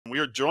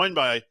are joined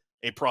by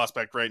a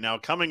prospect right now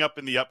coming up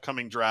in the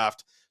upcoming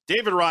draft.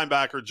 David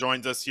Reinbacher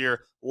joins us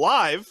here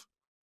live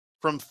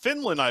from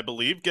Finland, I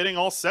believe, getting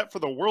all set for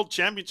the World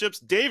Championships.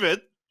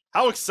 David,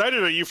 how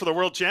excited are you for the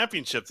World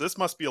Championships? This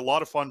must be a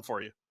lot of fun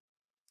for you.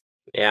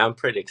 Yeah, I'm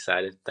pretty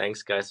excited.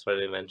 Thanks, guys, for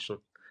the mention.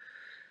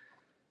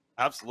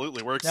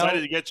 Absolutely. We're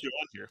excited to get you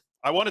on here.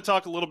 I want to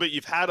talk a little bit.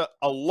 You've had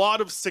a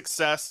lot of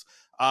success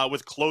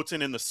with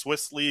Cloten in the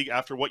Swiss League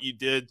after what you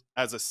did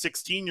as a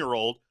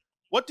 16-year-old.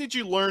 What did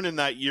you learn in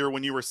that year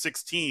when you were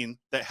 16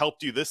 that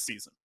helped you this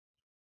season?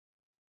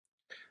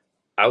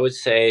 I would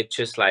say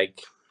just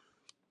like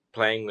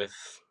playing with,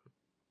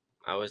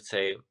 I would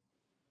say,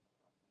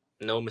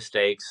 no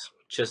mistakes,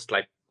 just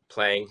like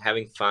playing,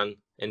 having fun,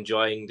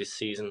 enjoying this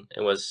season.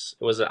 It was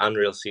an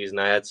unreal season.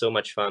 I had so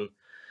much fun,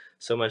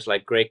 so much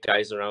like great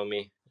guys around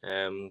me,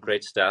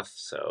 great stuff.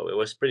 So it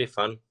was pretty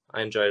fun.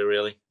 I enjoyed it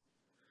really.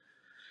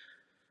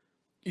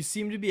 You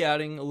seem to be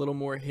adding a little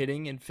more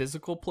hitting and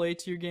physical play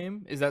to your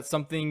game. Is that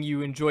something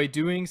you enjoy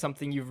doing,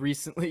 something you've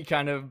recently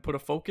kind of put a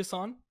focus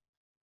on?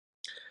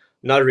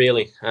 Not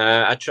really.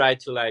 I try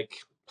to like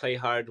play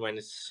hard when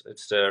it's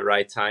the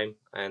right time,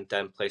 and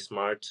then play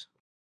smart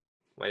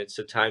when it's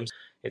the time.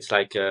 It's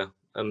like a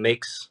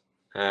mix,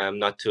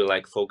 not to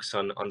like focus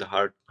on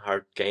the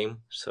hard game.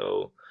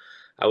 So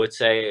I would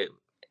say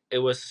it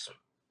was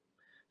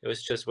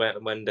just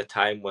when the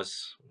time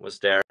was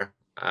there.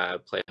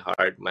 Play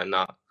hard. When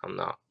not, I'm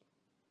not.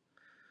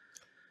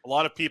 A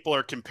lot of people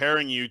are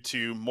comparing you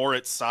to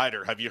Moritz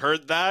Seider. Have you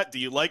heard that? Do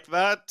you like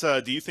that?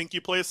 Do you think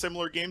you play a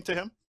similar game to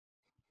him?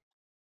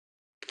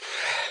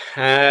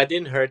 I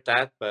didn't heard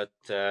that, but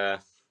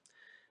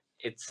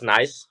it's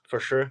nice for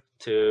sure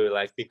to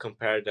like be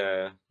compared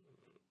to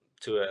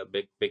a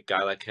big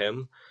guy like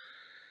him.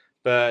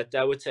 But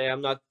I would say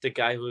I'm not the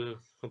guy who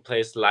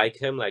plays like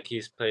him. Like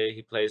he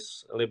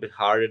plays a little bit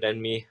harder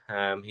than me.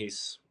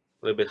 He's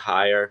a little bit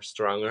higher,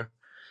 stronger.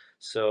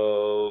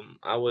 So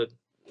I would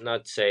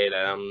not say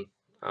that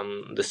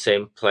I'm the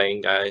same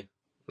playing guy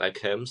like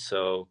him.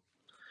 So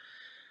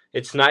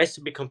it's nice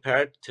to be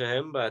compared to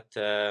him, but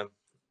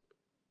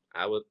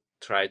I would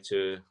try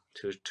to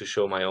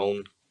show my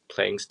own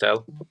playing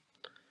style.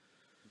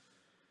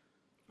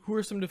 Who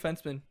are some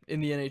defensemen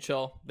in the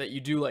NHL that you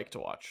do like to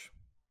watch?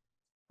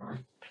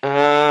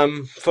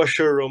 For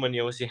sure, Roman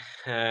Josi,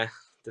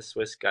 the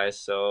Swiss guy.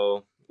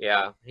 So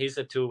yeah, he's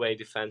a two-way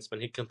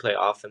defenseman. He can play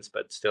offense,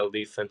 but still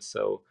defense.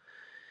 So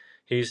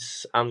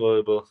he's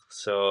unbelievable.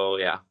 So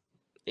yeah,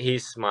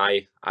 he's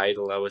my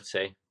idol, I would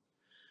say.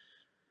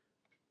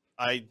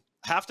 I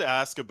have to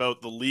ask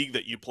about the league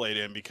that you played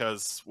in,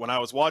 because when I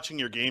was watching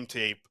your game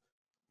tape,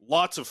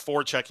 lots of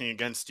forechecking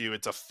against you.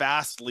 It's a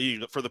fast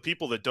league. For the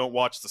people that don't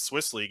watch the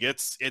Swiss league,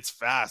 it's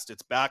fast.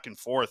 It's back and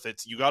forth.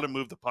 You got to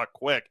move the puck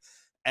quick.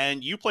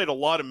 And you played a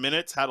lot of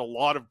minutes, had a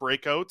lot of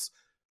breakouts.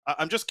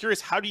 I'm just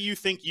curious, how do you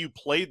think you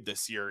played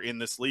this year in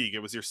this league? It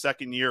was your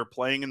second year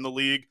playing in the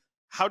league.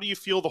 How do you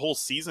feel the whole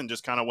season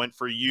just kind of went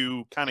for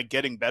you, kind of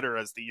getting better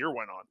as the year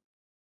went on?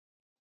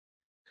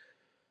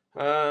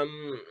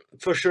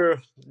 For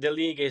sure, the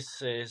league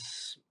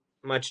is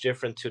much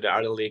different to the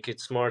other league.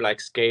 It's more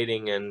like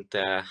skating and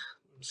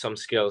some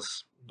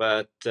skills,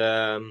 but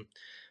I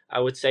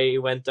would say it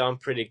went on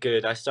pretty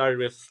good. I started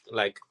with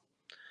like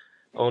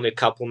only a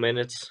couple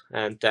minutes,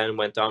 and then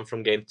went on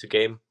from game to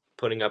game,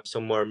 putting up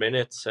some more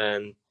minutes.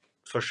 And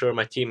for sure,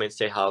 my teammates,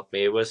 they helped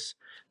me. It was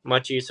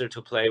much easier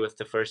to play with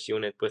the first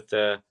unit, with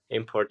the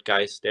import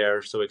guys.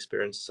 They're so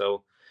experienced,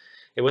 so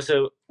it was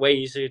a way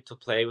easier to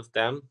play with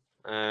them.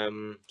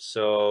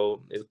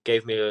 So it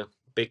gave me a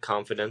big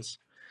confidence.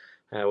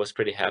 I was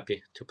pretty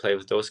happy to play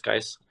with those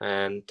guys,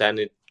 and then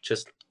it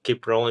just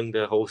kept rolling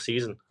the whole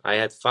season. I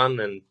had fun,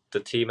 and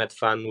the team had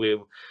fun. We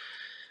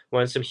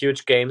won some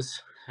huge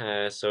games,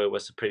 so it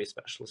was a pretty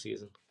special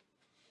season.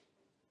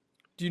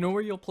 Do you know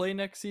where you'll play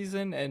next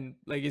season? And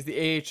like, is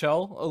the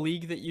AHL a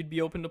league that you'd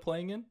be open to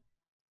playing in?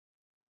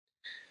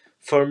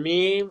 For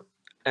me,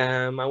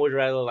 I would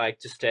rather like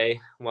to stay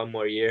one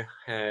more year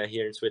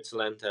here in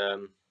Switzerland.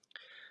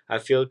 I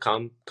feel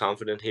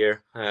confident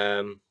here.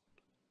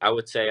 I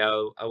would say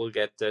I will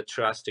get the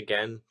trust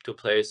again to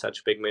play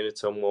such big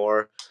minutes or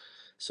more.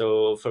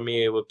 So for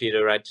me, it would be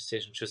the right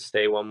decision to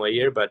stay one more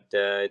year, but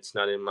it's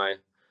not in my,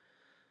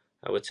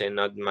 I would say,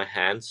 not in my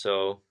hands.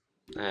 So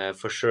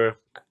for sure,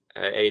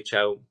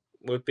 AHL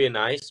would be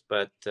nice,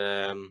 but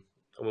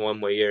one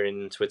more year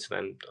in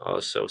Switzerland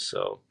also.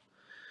 So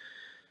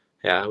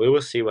yeah, we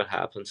will see what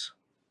happens.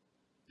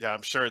 Yeah,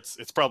 I'm sure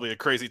it's probably a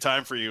crazy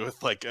time for you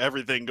with like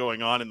everything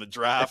going on in the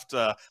draft.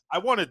 I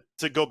wanted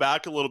to go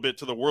back a little bit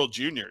to the World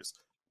Juniors.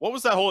 What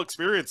was that whole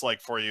experience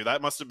like for you?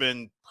 That must have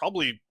been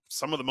probably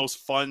some of the most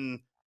fun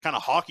kind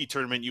of hockey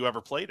tournament you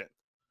ever played in.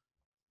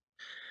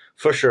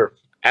 For sure.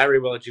 Every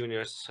World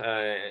Juniors,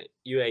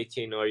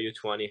 U18 or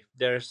U20,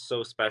 they're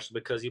so special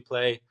because you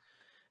play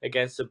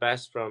against the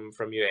best from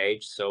your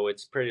age, so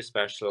it's pretty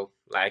special.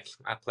 Like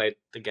I played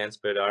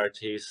against Bedard,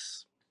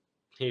 he's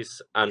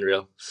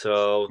unreal.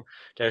 So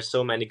there's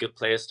so many good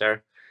players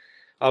there.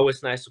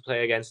 always nice to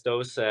play against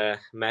those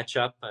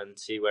matchup and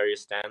see where you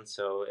stand.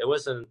 So it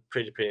was a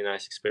pretty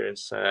nice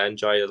experience. I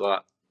enjoyed it a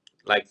lot.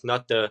 Like,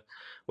 not the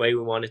way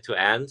we wanted to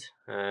end,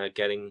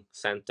 getting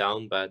sent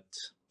down, but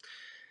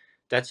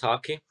that's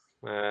hockey.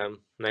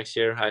 Next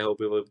year, I hope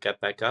we will get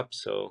back up.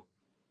 So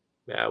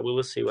yeah, we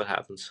will see what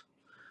happens.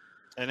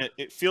 And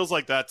it feels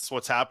like that's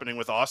what's happening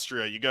with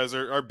Austria. You guys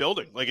are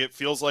building. Like, it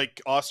feels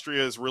like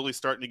Austria is really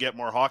starting to get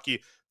more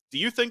hockey. Do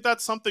you think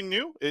that's something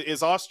new?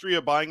 Is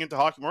Austria buying into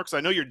hockey more? Because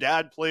I know your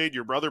dad played,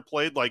 your brother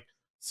played. Like,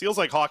 feels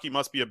like hockey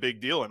must be a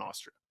big deal in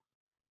Austria.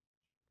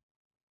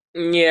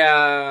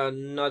 Yeah,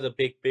 not a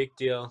big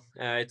deal.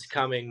 It's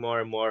coming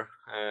more and more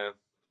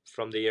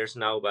from the years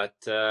now, but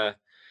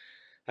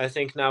I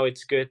think now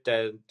it's good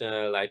that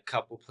like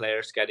couple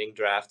players getting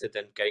drafted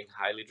and getting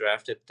highly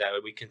drafted, that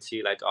we can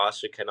see like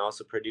Austria can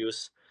also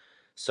produce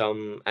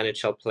some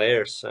NHL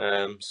players.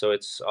 So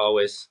it's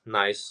always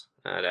nice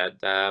that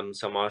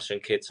some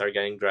Austrian kids are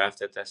getting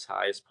drafted as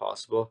high as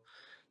possible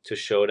to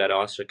show that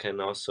Austria can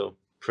also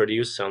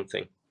produce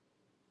something.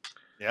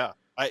 Yeah.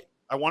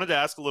 I wanted to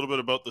ask a little bit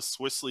about the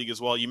Swiss League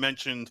as well. You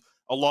mentioned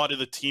a lot of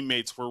the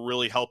teammates were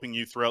really helping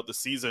you throughout the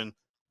season.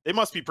 They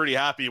must be pretty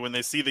happy when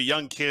they see the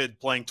young kid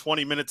playing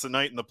 20 minutes a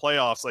night in the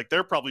playoffs. Like,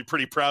 they're probably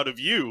pretty proud of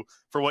you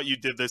for what you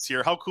did this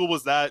year. How cool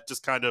was that,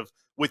 just kind of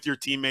with your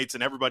teammates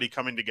and everybody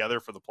coming together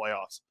for the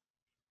playoffs?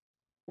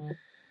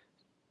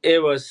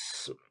 It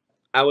was,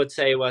 I would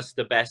say, it was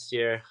the best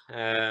year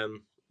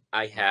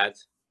I had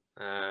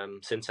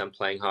since I'm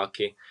playing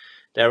hockey.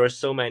 There were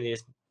so many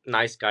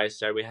nice guys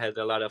there. We had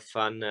a lot of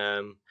fun.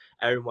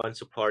 Everyone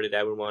supported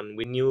everyone.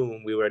 We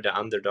knew we were the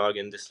underdog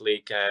in this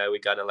league. We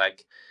gotta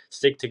like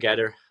stick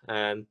together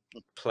and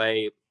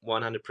play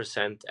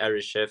 100%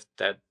 every shift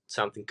that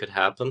something could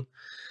happen.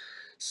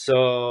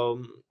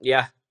 So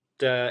yeah,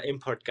 the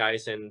import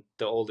guys and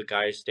the older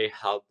guys, they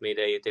helped me.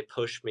 They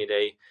pushed me.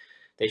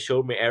 They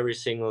showed me every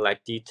single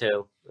like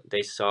detail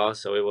they saw.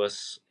 So it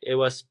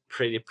was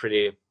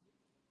pretty,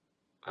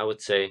 I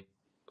would say,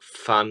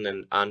 fun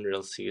and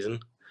unreal season.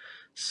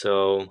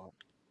 So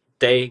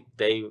they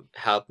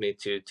helped me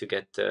to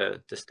get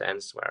the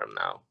stance where I'm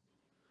now.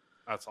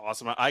 That's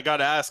awesome. I got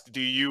to ask, do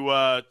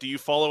you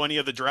follow any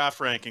of the draft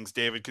rankings,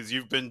 David? Because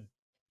you've been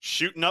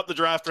shooting up the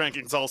draft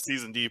rankings all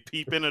season. Do you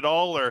peep in at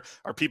all, or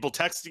are people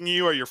texting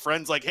you? Are your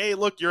friends like, "Hey,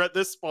 look, you're at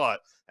this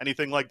spot"?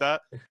 Anything like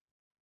that?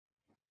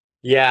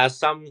 Yeah,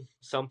 some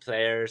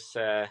players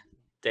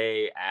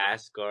they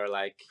ask or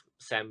like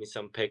send me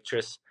some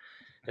pictures,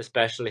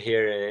 especially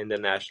here in the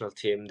national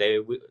team.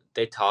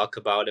 They talk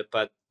about it,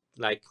 but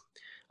like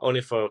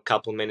only for a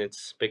couple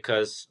minutes,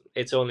 because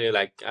it's only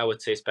like, I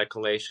would say,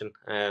 speculation.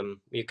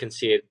 You can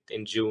see it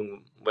in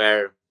June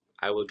where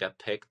I will get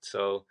picked.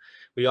 So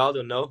we all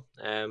don't know.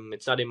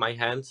 It's not in my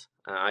hands.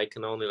 I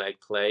can only like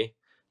play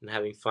and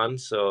having fun.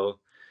 So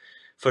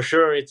for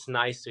sure, it's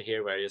nice to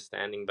hear where you're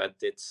standing, but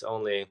it's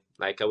only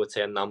like, I would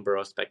say, a number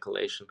of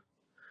speculation.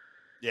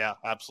 Yeah,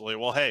 absolutely.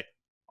 Well, hey,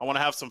 I want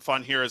to have some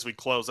fun here as we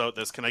close out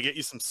this. Can I get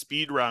you some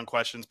speed round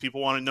questions? People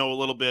want to know a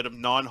little bit of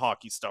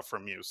non-hockey stuff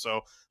from you.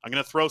 So I'm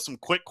going to throw some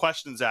quick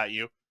questions at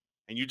you,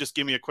 and you just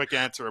give me a quick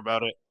answer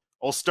about it.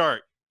 I'll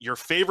start. Your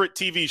favorite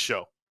TV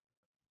show?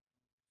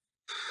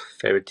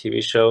 Favorite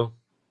TV show?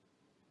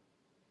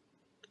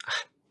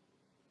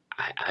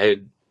 I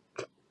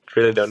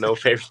really don't know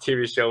favorite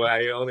TV show.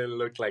 I only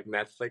look like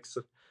Netflix.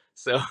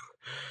 So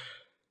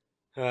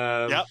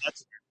Yeah,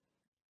 that's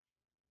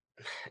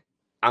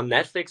on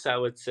Netflix, I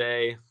would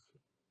say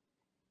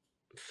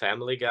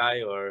Family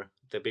Guy or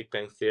The Big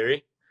Bang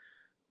Theory.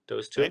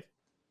 Those two. okay.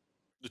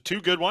 The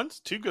two good ones.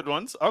 Two good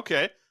ones.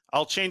 Okay.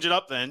 I'll change it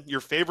up then.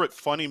 Your favorite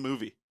funny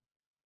movie?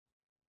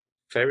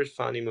 Favorite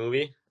funny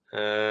movie?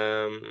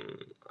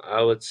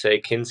 I would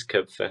say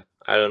Kindsköpfe.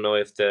 I don't know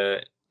if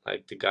the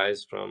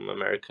guys from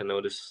America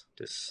know this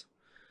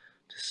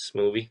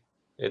movie.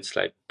 It's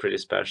like pretty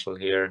special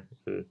here,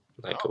 in,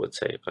 like, I would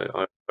say,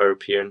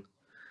 European.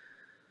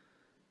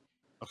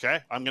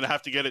 Okay, I'm gonna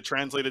have to get it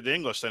translated to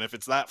English then. If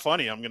it's that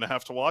funny, I'm gonna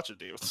have to watch it,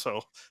 David.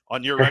 So,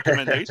 on your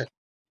recommendation,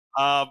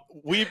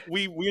 we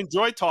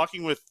enjoy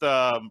talking with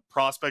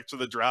prospects of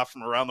the draft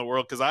from around the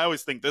world, because I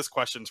always think this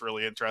question's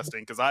really interesting,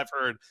 because I've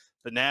heard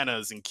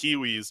bananas and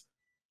kiwis.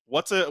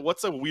 What's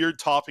a weird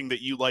topping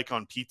that you like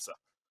on pizza?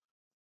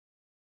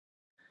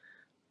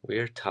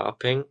 Weird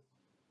topping.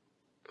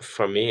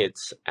 For me,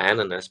 it's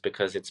ananas,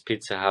 because it's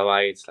Pizza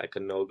Hawaii. It's like a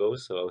no-go,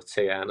 so I would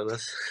say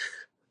ananas.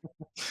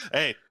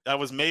 Hey, that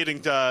was made in.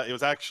 It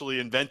was actually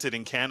invented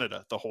in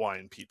Canada, the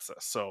Hawaiian pizza.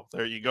 So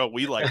there you go.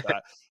 We like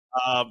that.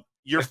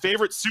 Your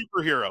favorite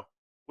superhero?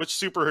 Which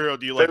superhero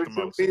do you like the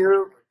most?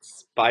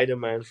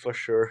 Spider-Man for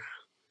sure.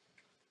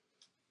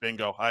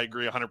 Bingo. I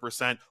agree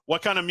 100%.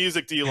 What kind of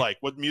music do you like?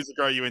 What music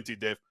are you into,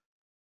 Dave?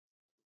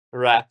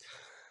 Rap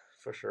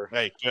for sure.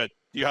 Hey, good.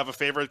 Do you have a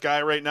favorite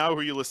guy right now? Who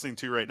are you listening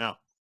to right now?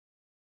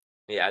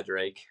 Yeah,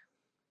 Drake.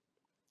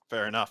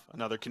 Fair enough.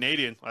 Another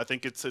Canadian. I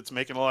think it's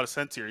making a lot of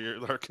sense here.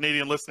 Our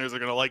Canadian listeners are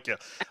going to like you.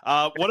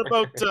 What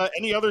about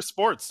any other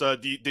sports?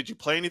 Did you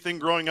play anything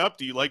growing up?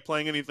 Do you like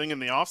playing anything in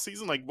the off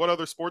season? Like, what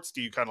other sports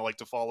do you kind of like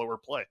to follow or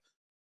play?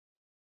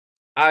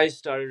 I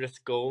started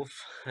with golf.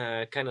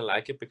 Kind of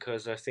like it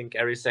because I think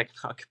every second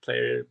hockey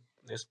player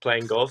is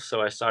playing golf,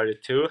 so I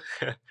started too.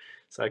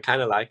 So I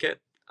kind of like it.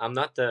 I'm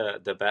not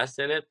the best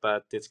in it,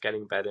 but it's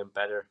getting better and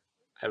better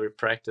every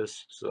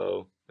practice.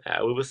 So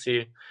yeah, we will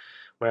see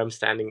where I'm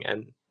standing at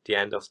the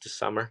end of the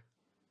summer.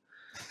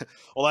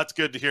 Well, that's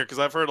good to hear because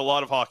I've heard a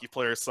lot of hockey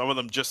players. Some of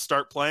them just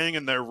start playing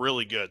and they're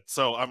really good.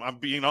 So I'm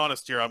being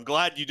honest here. I'm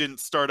glad you didn't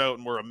start out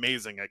and were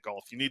amazing at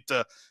golf. You need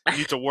to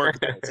work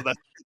on it. So that's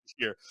good to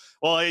hear.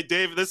 Well, hey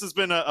Dave, this has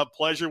been a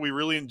pleasure. We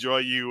really enjoy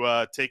you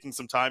taking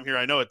some time here.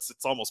 I know it's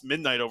almost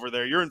midnight over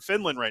there. You're in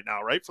Finland right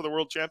now, right, for the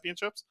World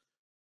Championships?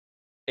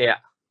 Yeah,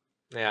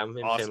 yeah, I'm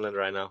in Awesome. Finland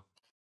right now.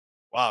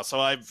 Wow. So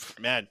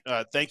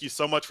thank you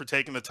so much for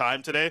taking the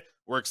time today.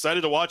 We're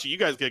excited to watch it. You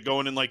guys get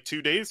going in like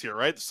 2 days here,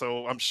 right?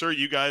 So I'm sure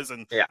you guys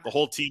and Yeah, the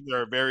whole team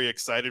are very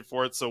excited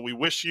for it. So we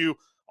wish you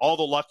all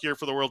the luck here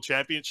for the World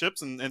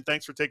Championships. And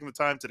thanks for taking the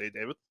time today,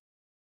 David.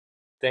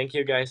 thank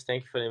you guys.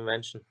 Thank you for the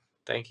invention.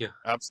 Thank you.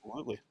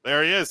 Absolutely.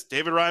 There he is,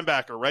 David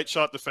Reinbacher, right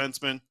shot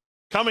defenseman,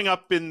 coming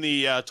up in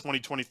the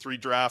 2023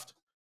 draft.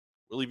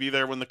 Will he be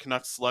there when the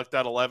Canucks select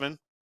at 11?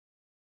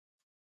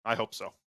 I hope so.